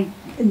 And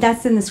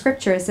that's in the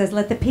scripture. It says,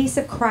 let the peace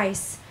of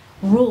Christ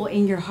rule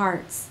in your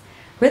hearts.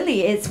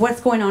 Really, it's what's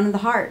going on in the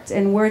heart.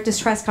 And where does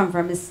trust come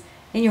from? Is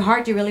in your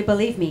heart, do you really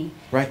believe me?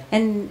 Right.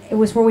 And it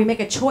was where we make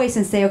a choice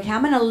and say, okay,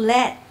 I'm going to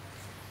let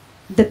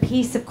the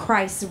peace of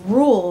Christ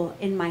rule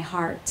in my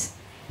heart.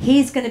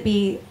 He's going to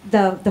be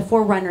the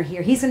forerunner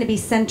here. He's going to be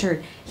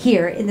centered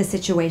here in the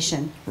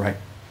situation. Right,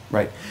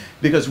 right.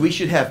 Because we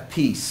should have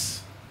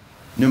peace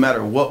no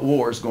matter what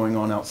war is going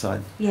on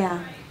outside.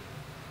 Yeah.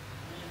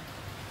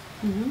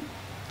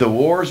 The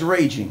war is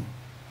raging,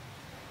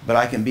 but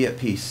I can be at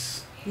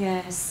peace.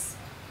 Yes.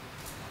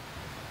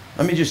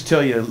 Let me just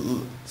tell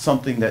you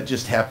something that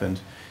just happened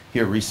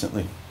here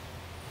recently.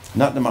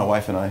 Not to my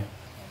wife and I.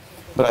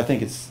 But I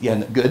think it's,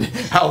 good.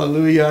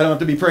 Hallelujah. I don't have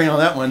to be praying on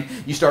that one.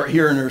 You start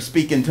hearing her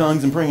speak in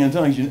tongues and praying in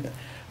tongues. You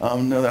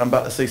know that I'm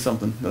about to say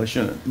something that I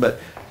shouldn't. But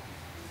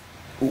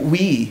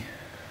we,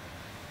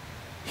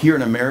 here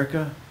in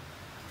America,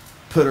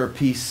 put our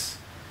peace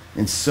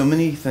in so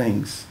many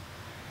things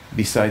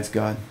besides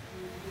God.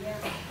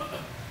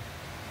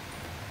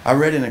 I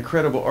read an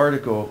incredible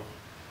article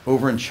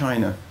over in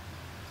China.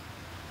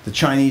 The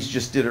Chinese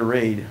just did a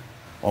raid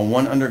on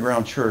one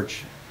underground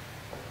church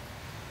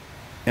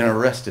and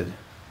arrested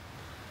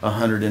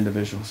 100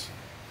 individuals.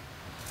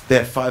 They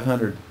had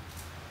 500.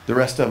 The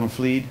rest of them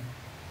fled.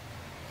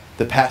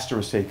 The pastor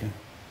was taken.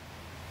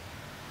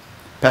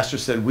 Pastor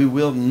said, we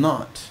will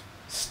not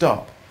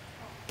stop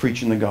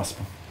preaching the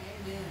gospel.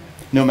 Amen.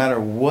 No matter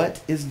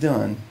what is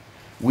done,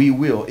 we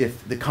will.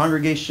 If the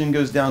congregation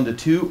goes down to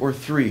 2 or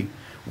 3,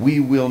 we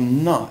will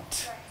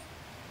not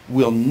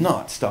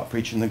stop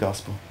preaching the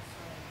gospel.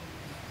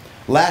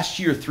 Last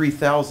year,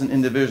 3,000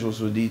 individuals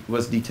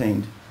was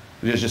detained.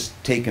 It was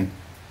just taken.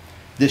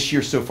 This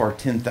year so far,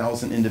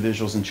 10,000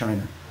 individuals in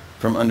China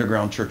from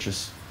underground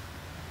churches.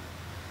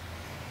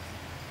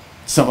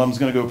 Some of them's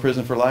going to go to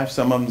prison for life.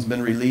 Some of them's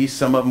been released.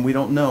 Some of them we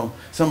don't know.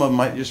 Some of them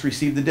might just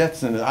receive the death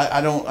sentence.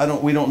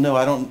 We don't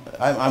know.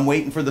 I'm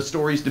waiting for the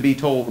stories to be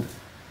told.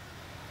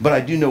 But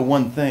I do know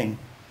one thing,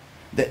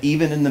 that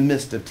even in the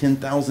midst of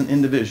 10,000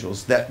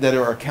 individuals that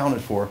are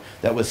accounted for,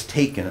 that was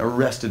taken,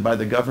 arrested by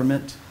the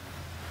government,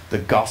 the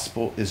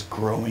gospel is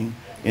growing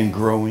and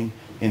growing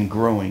and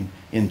growing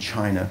in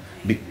China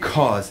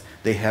because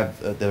they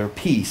have their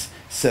peace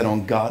set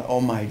on God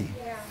Almighty.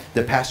 Yeah.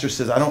 The pastor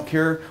says, I don't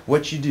care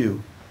what you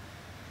do.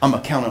 I'm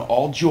accounting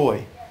all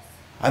joy.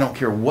 I don't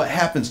care what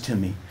happens to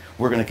me.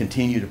 We're going to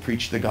continue to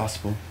preach the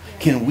gospel.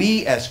 Can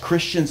we as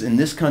Christians in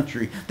this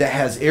country that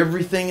has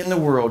everything in the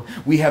world,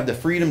 we have the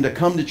freedom to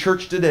come to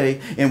church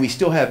today and we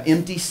still have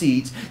empty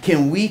seats.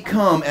 Can we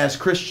come as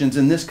Christians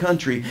in this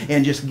country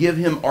and just give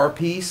him our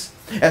peace?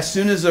 As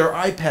soon as our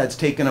iPad's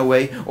taken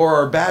away or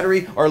our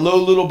battery, our low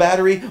little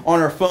battery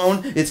on our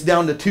phone, it's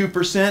down to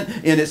 2%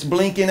 and it's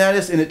blinking at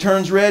us and it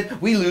turns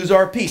red, we lose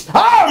our peace.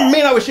 Oh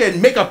man, I wish I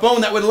had make a phone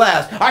that would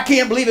last. I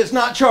can't believe it's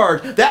not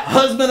charged. That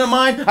husband of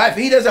mine, if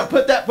he doesn't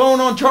put that phone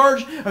on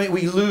charge,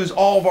 we lose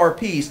all of our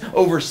peace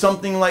over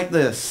something like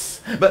this.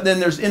 But then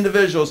there's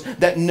individuals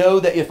that know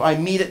that if I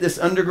meet at this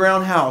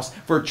underground house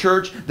for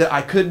church, that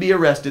I could be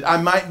arrested.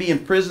 I might be in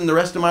prison the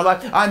rest of my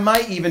life. I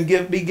might even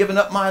be giving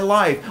up my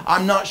life.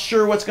 I'm not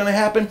sure what's going to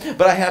happen,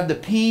 but I have the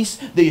peace,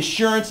 the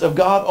assurance of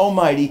God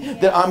Almighty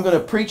that I'm going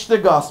to preach the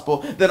gospel,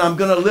 that I'm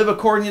going to live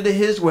according to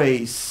his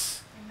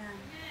ways. Amen.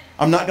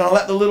 I'm not going to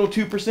let the little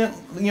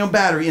 2%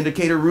 battery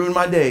indicator ruin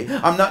my day.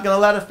 I'm not going to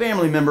let a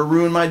family member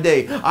ruin my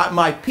day.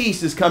 My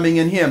peace is coming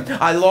in Him.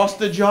 I lost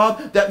the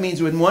job. That means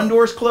when one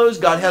door is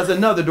closed, God has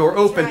another door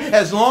open. Right.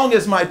 As long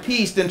as my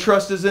peace and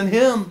trust is in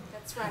Him.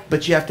 That's right.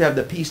 But you have to have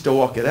the peace to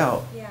walk it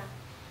out. Yeah.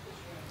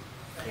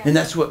 Yeah. And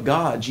that's what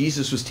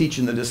Jesus was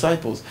teaching the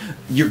disciples.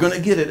 You're going to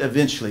get it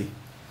eventually.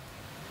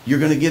 You're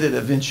going to get it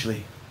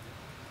eventually.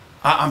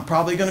 I'm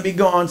probably going to be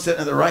gone, sitting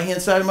at the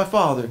right-hand side of my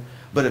Father.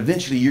 But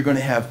eventually you're going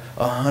to have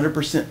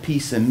 100%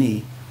 peace in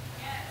me.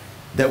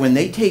 That when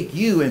they take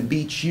you and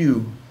beat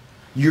you,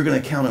 you're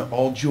going to count it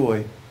all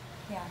joy.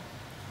 Yeah.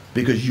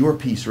 Because your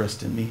peace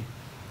rests in me.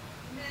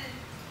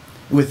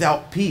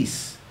 Without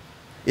peace,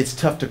 it's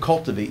tough to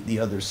cultivate the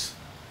others'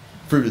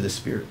 fruit of the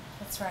Spirit.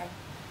 That's right.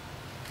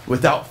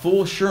 Without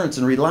full assurance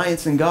and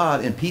reliance in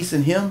God and peace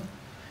in Him,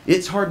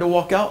 it's hard to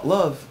walk out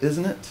love,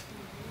 isn't it?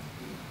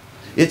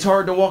 It's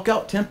hard to walk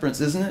out temperance,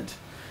 isn't it?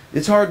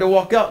 It's hard to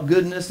walk out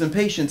goodness and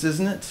patience,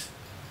 isn't it?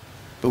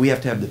 But we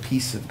have to have the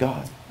peace of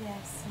God.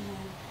 Yes,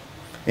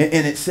 amen.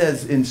 And it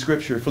says in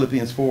Scripture,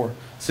 Philippians 4,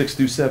 6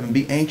 through 7,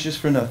 be anxious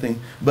for nothing,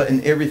 but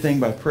in everything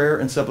by prayer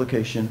and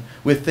supplication,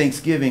 with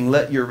thanksgiving,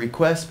 let your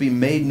requests be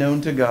made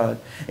known to God.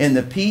 And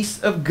the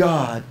peace of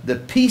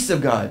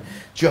God,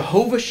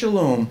 Jehovah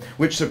Shalom,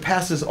 which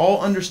surpasses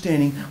all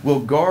understanding,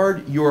 will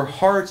guard your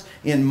hearts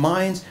and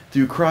minds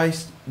through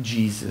Christ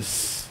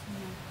Jesus.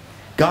 Amen.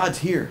 God's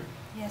here.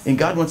 And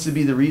God wants to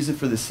be the reason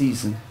for the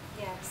season.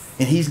 Yes.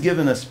 And He's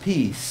given us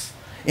peace.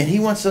 And He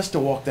wants us to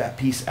walk that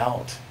peace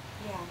out.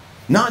 Yeah.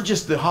 Not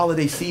just the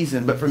holiday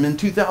season, but from in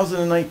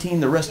 2019,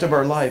 the rest of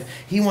our life.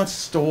 He wants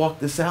us to walk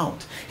this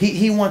out.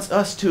 He wants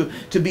us to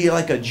be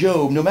like a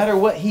Job. No matter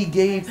what He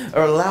gave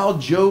or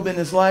allowed Job in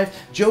his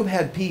life, Job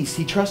had peace.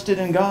 He trusted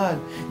in God.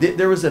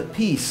 There was a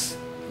peace.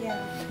 Yeah.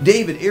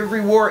 David,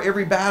 every war,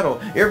 every battle,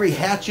 every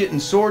hatchet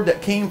and sword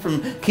that came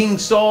from King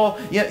Saul,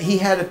 yet he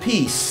had a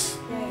peace.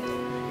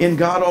 In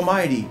God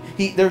Almighty.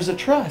 There's a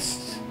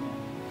trust.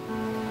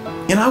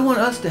 And I want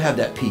us to have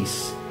that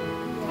peace.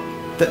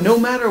 That no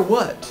matter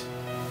what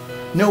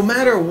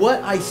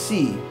I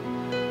see,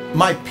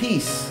 my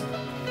peace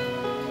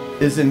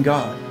is in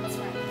God.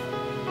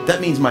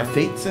 That means my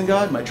faith's in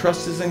God, my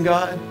trust is in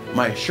God,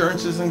 my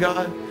assurance is in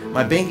God,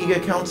 my banking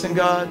account's in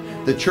God,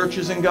 the church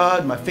is in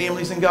God, my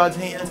family's in God's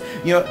hands.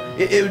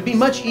 It would be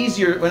much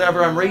easier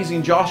whenever I'm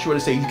raising Joshua to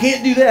say, you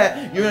can't do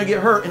that, you're going to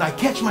get hurt. And I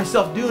catch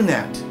myself doing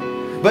that.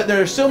 But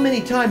there are so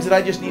many times that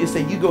I just need to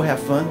say, you go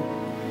have fun,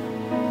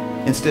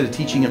 instead of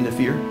teaching him to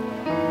fear.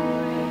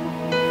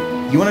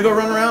 You want to go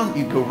run around?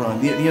 You go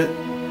run.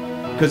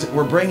 Because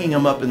we're bringing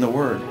him up in the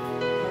Word.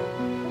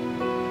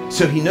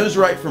 So he knows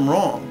right from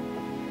wrong.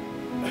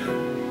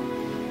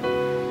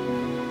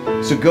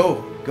 So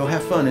go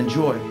have fun,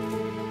 enjoy.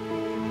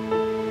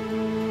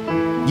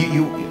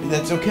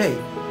 That's okay.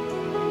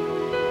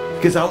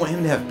 Because I want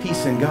him to have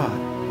peace in God.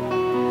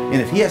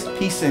 And if he has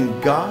peace in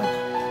God,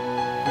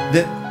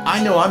 then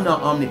I know I'm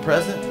not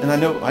omnipresent, and I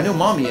know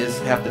Mommy is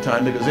half the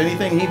time, because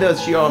anything he does,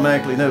 she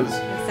automatically knows.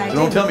 Yes, so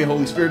don't tell me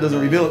Holy Spirit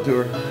doesn't reveal it to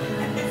her.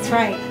 That's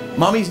right.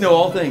 Mommies know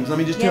all things. Let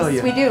me just tell you.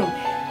 Yes, we do.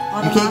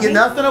 You can't get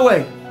nothing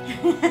away.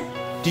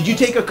 Did you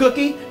take a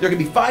cookie? There could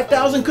be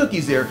 5,000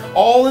 cookies there,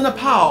 all in a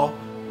pile,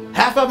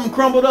 half of them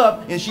crumbled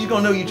up, and she's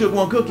going to know you took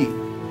one cookie.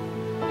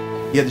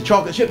 Yeah, the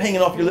chocolate chip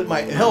hanging off your lip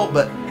might help,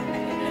 but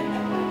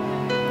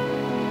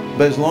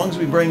as long as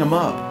we bring him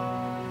up,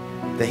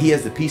 that he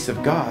has the peace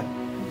of God,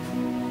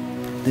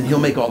 then he'll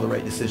make all the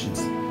right decisions.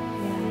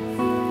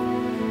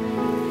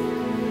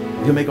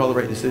 He'll make all the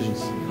right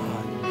decisions.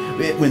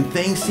 When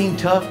things seem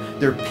tough,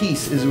 their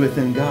peace is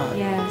within God.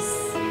 Yes.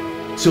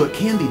 So it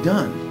can be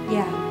done.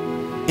 Yeah.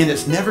 And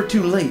it's never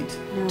too late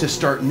to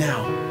start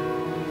now.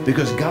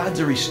 Because God's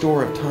a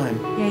restorer of time.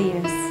 Yeah, He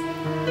is.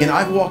 And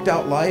I've walked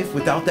out life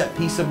without that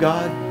peace of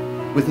God,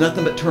 with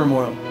nothing but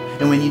turmoil.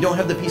 And when you don't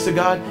have the peace of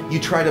God,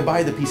 you try to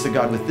buy the peace of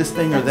God with this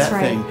thing or that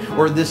thing,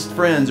 or this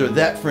friends or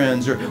that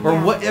friends, or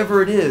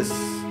whatever it is.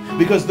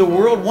 Because the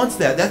world wants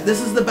that.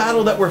 This is the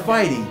battle that we're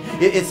fighting.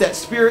 It's that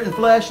spirit and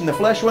flesh, and the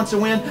flesh wants to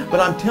win. But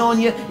I'm telling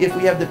you, if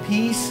we have the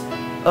peace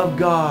of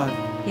God,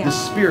 the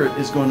Spirit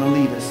is going to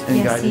lead us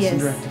and guide us and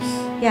direct us.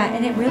 Yeah,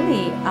 and it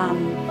really,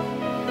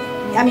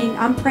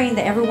 I'm praying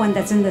that everyone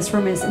that's in this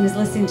room and is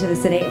listening to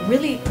this today, it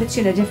really puts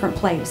you in a different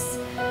place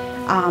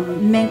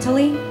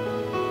mentally,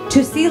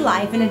 to see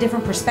life in a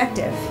different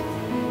perspective.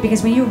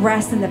 Because when you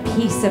rest in the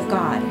peace of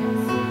God,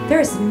 there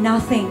is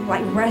nothing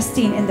like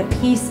resting in the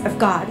peace of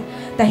God.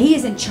 That He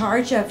is in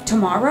charge of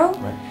tomorrow,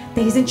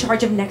 that He's in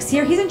charge of next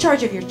year. He's in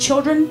charge of your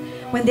children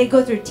when they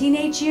go through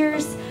teenage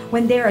years,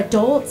 when they're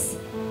adults.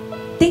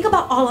 Think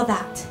about all of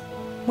that.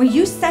 When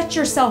you set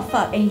yourself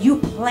up and you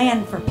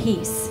plan for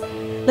peace,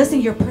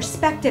 listen, your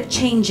perspective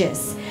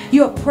changes.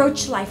 You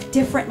approach life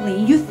differently.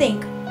 You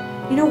think,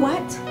 you know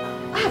what?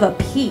 I have a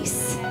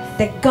peace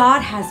that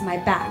God has my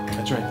back.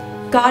 That's right.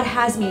 God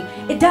has me.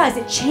 It does.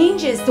 It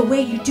changes the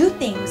way you do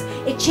things.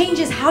 It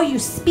changes how you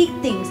speak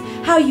things,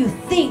 how you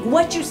think,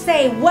 what you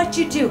say, what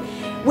you do.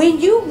 When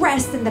you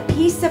rest in the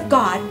peace of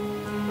God,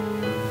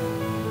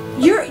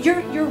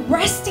 you're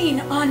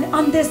resting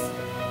on this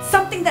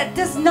something that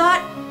does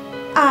not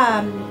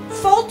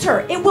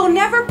falter. It will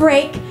never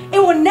break. It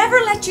will never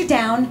let you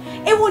down.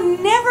 It will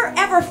never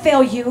ever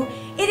fail you.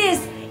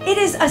 It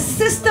is a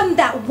system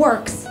that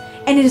works,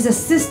 and it is a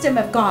system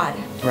of God.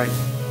 Right.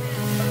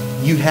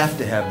 You have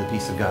to have the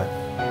peace of God.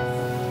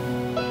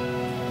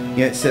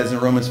 Yeah, it says in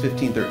Romans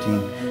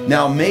 15:13,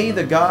 now may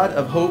the God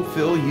of hope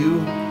fill you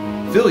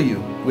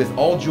with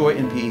all joy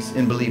and peace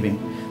in believing,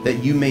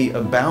 that you may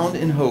abound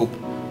in hope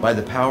by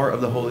the power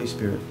of the Holy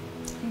Spirit.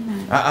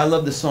 Amen. I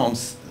love the Psalm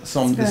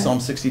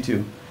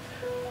 62,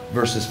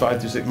 verses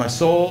 5 through 6. My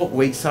soul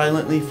waits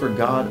silently for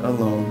God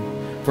alone,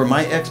 for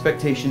my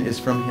expectation is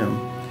from Him.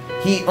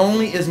 He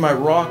only is my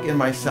rock and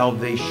my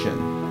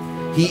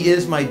salvation. He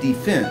is my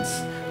defense.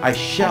 I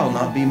shall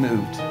not be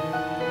moved.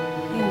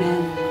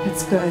 Amen.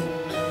 That's good.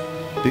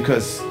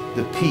 Because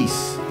the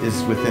peace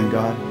is within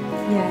God.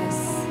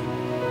 Yes.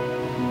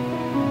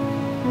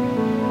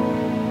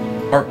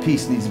 Our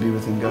peace needs to be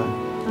within God.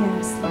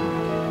 Yes.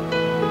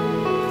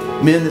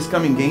 Men, this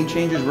coming Game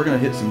Changers, we're going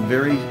to hit some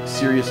very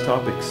serious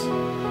topics.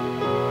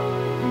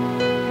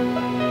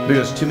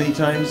 Because too many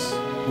times,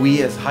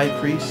 we as high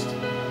priest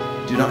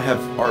do not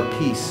have our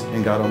peace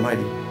in God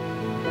Almighty.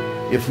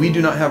 If we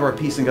do not have our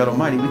peace in God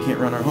Almighty, we can't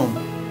run our home.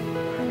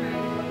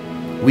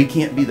 We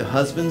can't be the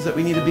husbands that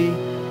we need to be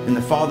and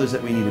the fathers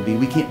that we need to be.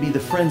 We can't be the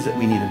friends that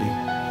we need to be.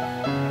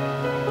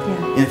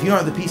 Yeah. And if you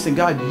don't have the peace in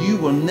God, you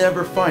will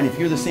never find, if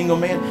you're the single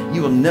man,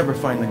 you will never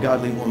find the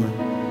godly woman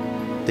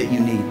that you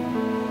need.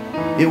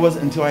 It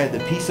wasn't until I had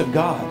the peace of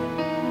God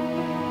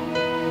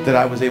that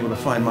I was able to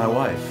find my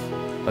wife,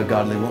 a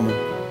godly woman.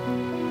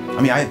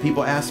 I mean, I had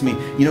people ask me,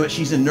 you know what,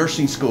 she's in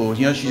nursing school,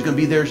 you know, she's going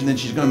to be there and then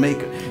she's going to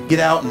get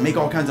out and make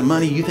all kinds of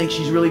money. You think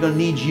she's really going to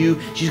need you?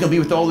 She's going to be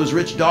with all those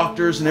rich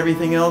doctors and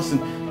everything else.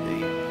 And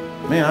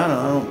man, I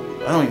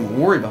don't even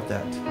worry about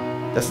that.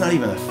 That's not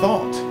even a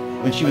thought.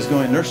 When she was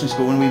going to nursing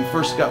school, when we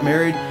first got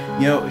married,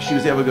 you know, she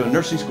was able to go to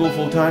nursing school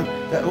full time.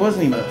 That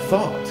wasn't even a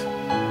thought.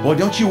 Well,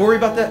 don't you worry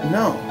about that?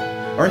 No.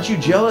 Aren't you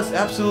jealous?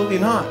 Absolutely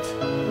not.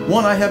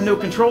 One, I have no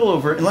control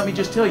over it. And let me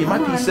just tell you, my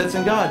peace sits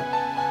in God.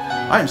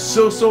 I am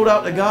so sold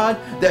out to God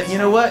that, you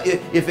know what,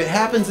 if it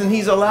happens and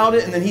He's allowed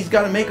it, and then He's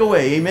got to make a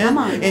way, amen?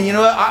 And you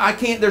know what, I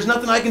can't, there's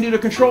nothing I can do to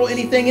control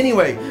anything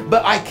anyway,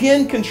 but I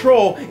can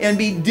control and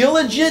be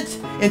diligent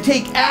and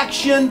take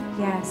action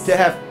to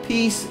have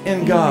peace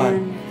in God.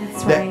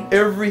 That's that right.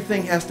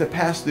 Everything has to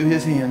pass through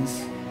His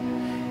hands.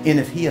 And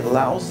if He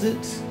allows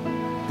it,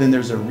 then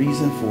there's a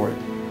reason for it.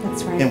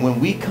 That's right. And when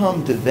we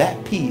come to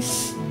that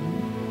peace,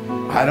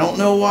 I don't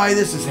know why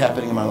this is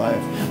happening in my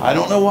life. I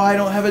don't know why I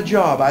don't have a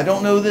job. I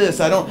don't know this.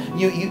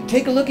 You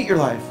take a look at your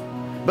life.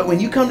 But when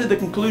you come to the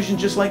conclusion,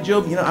 just like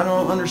Job, you know, I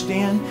don't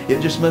understand.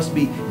 It just must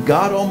be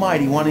God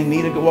Almighty wanting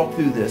me to go walk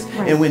through this.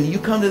 Right. And when you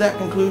come to that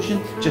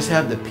conclusion, just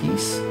have the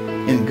peace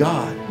in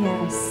God.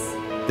 Yes.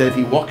 That if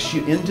He walks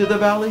you into the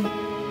valley,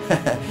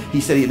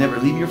 He said He'd never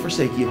leave you or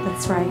forsake you.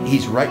 That's right.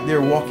 He's right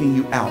there walking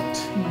you out.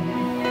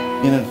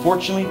 Mm-hmm. And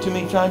unfortunately, too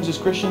many times as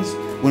Christians,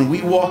 when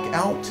we walk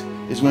out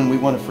is when we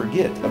want to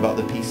forget about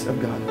the peace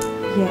of God.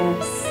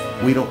 Yes.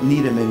 We don't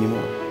need Him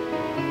anymore.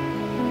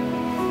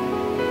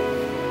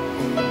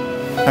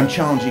 I'm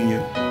challenging you.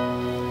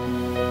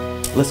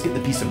 Let's get the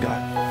peace of God.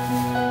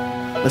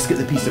 Let's get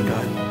the peace of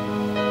God.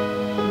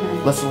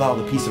 Amen. Let's allow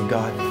the peace of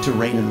God to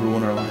reign and rule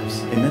in our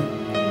lives. Amen?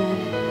 Amen.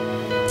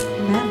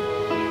 Amen.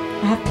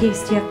 I have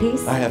peace. Do you have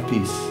peace? I have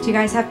peace. Do you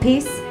guys have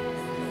peace?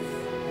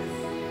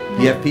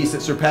 Do you have peace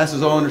that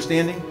surpasses all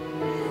understanding?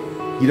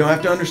 You don't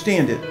have to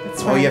understand it.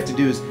 That's All you right. have to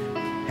do is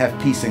have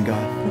peace in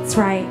God. That's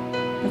right.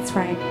 That's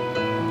right.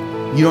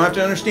 You don't have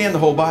to understand the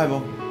whole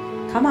Bible.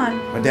 Come on.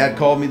 My dad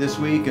called me this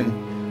week and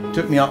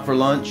took me out for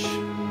lunch.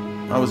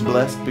 I was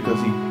blessed because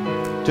he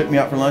took me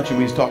out for lunch and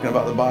we was talking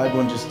about the Bible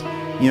and just,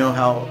 you know,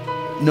 how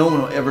no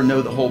one will ever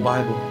know the whole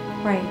Bible.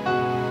 Right.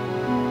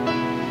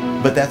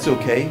 But that's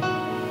okay.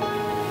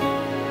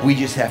 We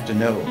just have to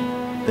know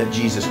that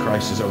Jesus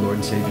Christ is our Lord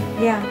and Savior.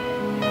 Yeah.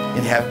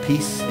 And have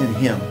peace in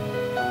Him.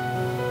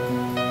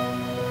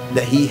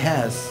 That He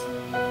has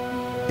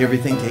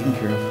everything taken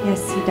care of.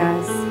 Yes, He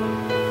does.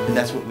 And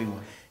that's what we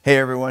want. Hey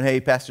everyone,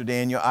 hey Pastor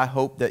Daniel. I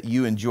hope that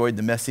you enjoyed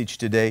the message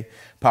today.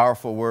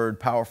 Powerful word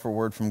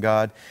from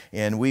God.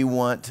 And we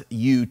want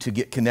you to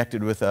get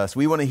connected with us.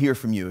 We want to hear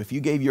from you. If you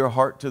gave your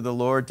heart to the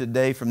Lord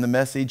today from the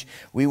message,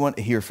 we want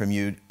to hear from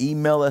you.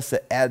 Email us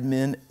at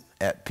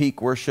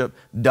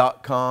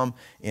admin@peakworship.com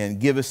and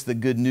give us the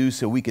good news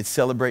so we could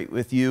celebrate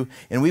with you.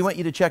 And we want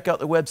you to check out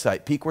the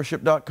website,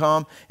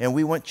 peakworship.com, and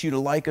we want you to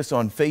like us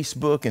on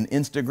Facebook and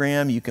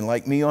Instagram. You can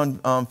like me on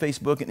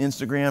Facebook and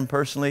Instagram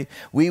personally.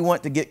 We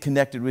want to get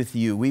connected with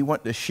you. We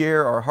want to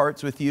share our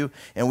hearts with you,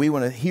 and we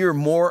want to hear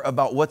more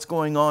about what's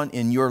going on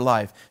in your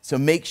life. So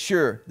make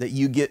sure that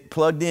you get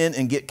plugged in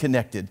and get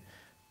connected.